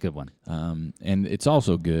one. That's a good one. And it's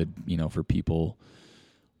also good, for people.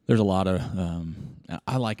 There's a lot of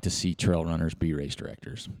I like to see trail runners be race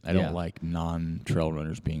directors. I don't like non-trail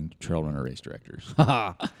runners being trail runner race directors.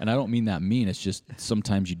 And I don't mean that mean. It's just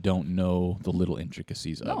sometimes you don't know the little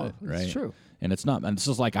intricacies of it, right? It's true. And it's not. And it's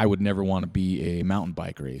just like I would never want to be a mountain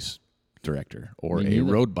bike race director or a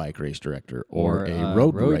road bike race director or a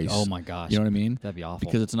road race. Oh my gosh. You know what I mean? That'd be awful.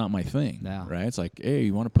 Because it's not my thing, no. Right? It's like, hey,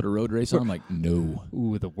 you want to put a road race on? I'm like, no.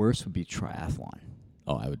 Ooh, the worst would be triathlon.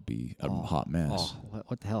 Oh, I would be a hot mess. Oh,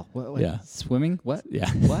 what the hell? What? Yeah. Swimming? What? Yeah.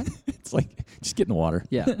 What? It's like, just get in the water.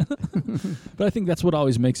 Yeah. But I think that's what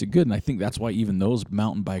always makes it good. And I think that's why even those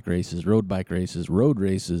mountain bike races, road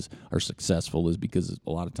races are successful, is because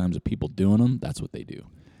a lot of times the people doing them, that's what they do.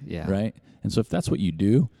 Yeah. Right? And so if that's what you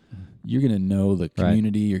do, you're going to know the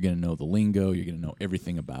community, you're going to know the lingo, you're going to know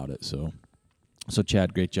everything about it. So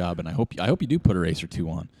Chad, great job. And I hope you do put a race or two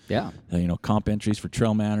on. Yeah. Comp entries for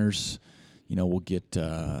Trail Manners. We'll get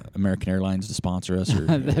American Airlines to sponsor us, or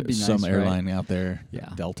That'd be some nice, airline out there, Yeah.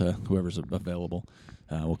 Delta, whoever's available,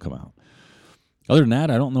 will come out. Other than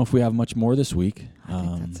that, I don't know if we have much more this week. I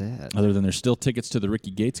think that's it. Other than there's still tickets to the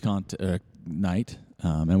Ricky Gates night,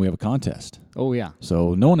 and we have a contest. Oh, yeah.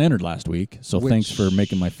 So no one entered last week, so thanks for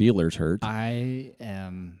making my feelers hurt. I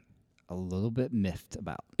am a little bit miffed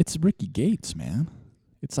about. It's Ricky Gates, man.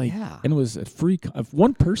 It's like, Yeah. And it was a free. If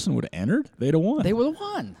one person would have entered, they'd have won. They would have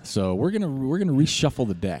won. So we're gonna reshuffle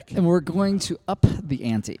the deck, And we're going to up the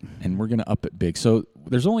ante. and we're gonna up it big. So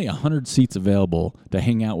there's only 100 seats available to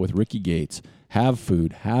hang out with Ricky Gates, have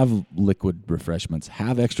food, have liquid refreshments,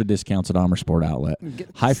 have extra discounts at Amer Sport Outlet.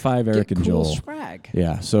 High five Eric and cool Joel. Swag.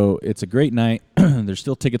 Yeah. So it's a great night. There's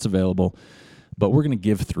still tickets available, but we're gonna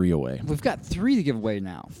give 3 away. We've got 3 to give away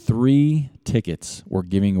now. 3 tickets we're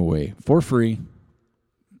giving away for free.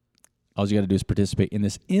 All you got to do is participate in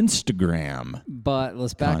this Instagram. But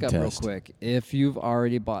let's back up real contest. quick. If you've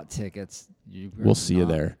already bought tickets, We'll see you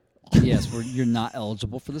there. Yes, you're not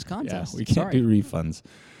eligible for this contest. Yeah, we can't do refunds.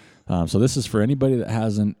 So this is for anybody that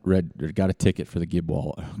hasn't read or got a ticket for the Gib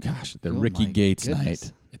Wall. Oh, gosh, the Ricky Gates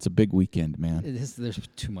night. It's a big weekend, man. It is. There's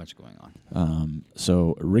too much going on.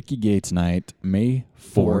 So Ricky Gates night, May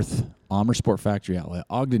 4th, Amer Sport Factory Outlet,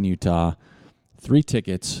 Ogden, Utah. 3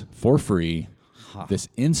 tickets for free. This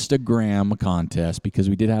Instagram contest, because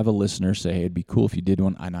we did have a listener say, hey, it'd be cool if you did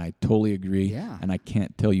one, and I totally agree. Yeah. And I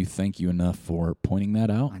can't tell you thank you enough for pointing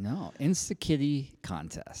that out. I know. Insta-Kitty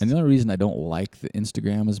contest. And the only reason I don't like the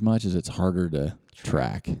Instagram as much is it's harder to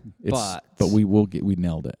track. But we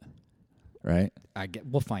nailed it, right?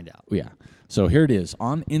 We'll find out. Yeah. So here it is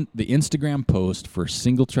on the Instagram post for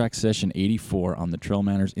Single Track Session 84 on the Trail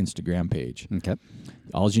Manners Instagram page. Okay.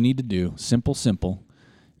 All you need to do, simple.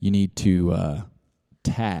 You need to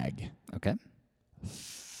tag. Okay.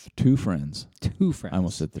 2 friends. 2 friends. I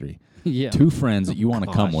almost said 3. Yeah. 2 friends that you want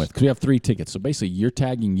to come with, because we have 3 tickets. So basically, you're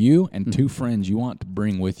tagging you and 2 friends you want to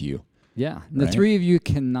bring with you. Yeah. The 3 of you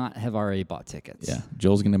cannot have already bought tickets. Yeah.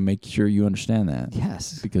 Joel's going to make sure you understand that.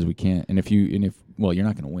 Yes. Because we can't. And if you're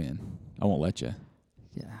not going to win. I won't let you.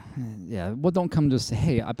 Yeah. Yeah. Well, don't come to us say,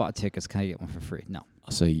 hey, I bought tickets. Can I get one for free? No.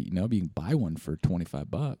 I'll say, no, but you can buy one for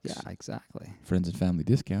 $25. Yeah, exactly. Friends and family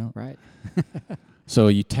discount. Right. So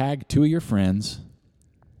you tag 2 of your friends,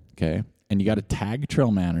 okay, and you got to tag Trail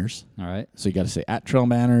Manners. All right. So you got to say at Trail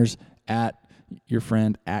Manners, at your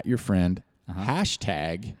friend,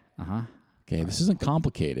 hashtag, Okay, this isn't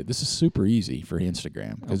complicated. This is super easy for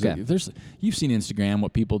Instagram. Because you've seen Instagram,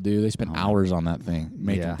 what people do. They spend hours on that thing,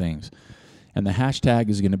 making things. And the hashtag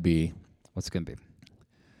is going to be... What's it going to be?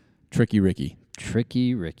 Tricky Ricky.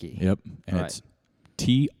 Tricky Ricky. Yep. And it's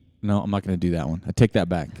T... No, I'm not going to do that one. I take that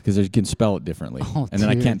back because you can spell it differently. And then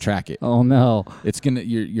I can't track it. Oh, no. It's going to...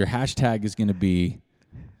 Your hashtag is going to be...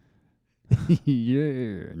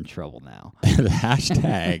 You're in trouble now. The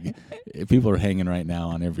hashtag, people are hanging right now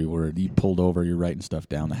on every word. You pulled over, you're writing stuff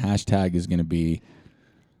down. The hashtag is going to be...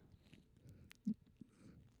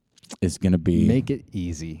 Make it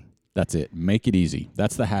easy. That's it. Make it easy.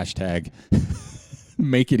 That's the hashtag.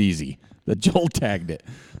 Make it easy. The Joel tagged it.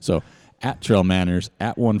 So, at Trail Manners,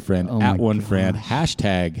 at One Friend, at One Friend,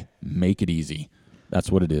 hashtag make it easy. That's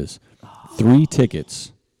what it is. 3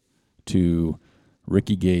 tickets to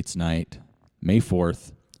Ricky Gates night, May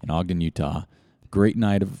 4th in Ogden, Utah. Great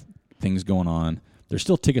night of things going on. There's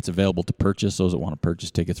still tickets available to purchase, those that want to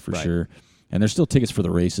purchase tickets for sure. And there's still tickets for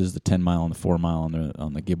the races, the 10 mile and the 4 mile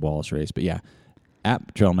on the Gib Wallace race. But yeah,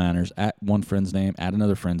 at Trail Manners, at one friend's name, at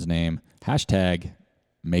another friend's name, hashtag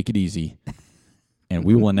make it easy. And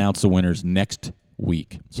we will announce the winners next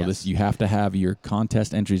week. So this you have to have your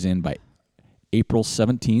contest entries in by April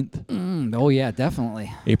 17th. Oh, yeah, definitely.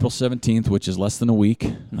 April 17th, which is less than a week.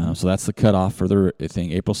 So that's the cutoff for the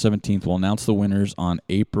thing. April 17th, we'll announce the winners on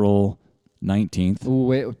April 19th. Ooh,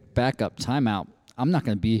 wait, back up. Time out. I'm not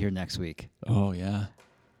going to be here next week. Oh, yeah.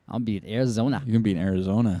 I'll be in Arizona. You're going to be in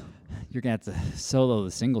Arizona. You're going to have to solo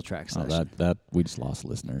the single track session. That we just lost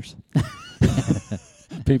listeners.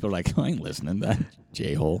 People are like, I ain't listening to that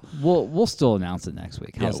J-hole. We'll still announce it next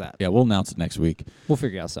week. How's that? Yeah, we'll announce it next week. We'll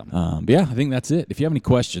figure out something. But yeah, I think that's it. If you have any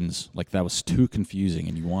questions, like that was too confusing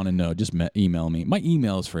and you want to know, just email me. My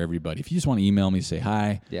email is for everybody. If you just want to email me, say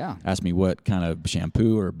hi. Yeah. Ask me what kind of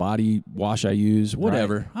shampoo or body wash I use,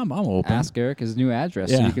 whatever. Right. I'm open. Ask Eric his new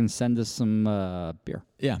address so you can send us some beer.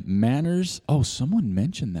 Yeah, Manners. Oh, someone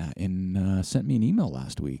mentioned that and sent me an email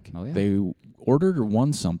last week. Oh, yeah. They ordered or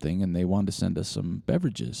won something and they wanted to send us some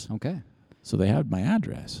beverages. Okay. So they had my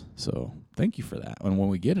address. So thank you for that. And when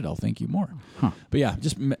we get it, I'll thank you more. Huh. But yeah,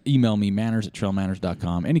 just email me,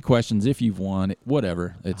 manners@trailmanners.com. Any questions, if you've won,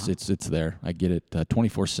 whatever, it's there. I get it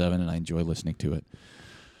 24/7 and I enjoy listening to it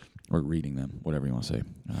or reading them, whatever you want to say.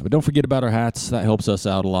 But don't forget about our hats. That helps us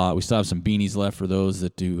out a lot. We still have some beanies left for those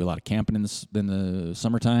that do a lot of camping in the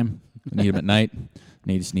summertime. Need them at night.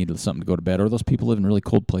 They just need something to go to bed. Or those people live in really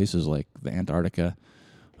cold places like the Antarctica,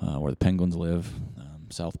 where the penguins live,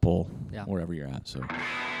 South Pole, wherever you're at. So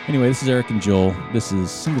anyway, this is Eric and Joel. This is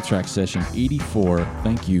Single Track Session 84.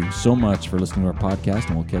 Thank you so much for listening to our podcast,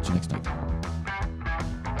 and we'll catch you next time.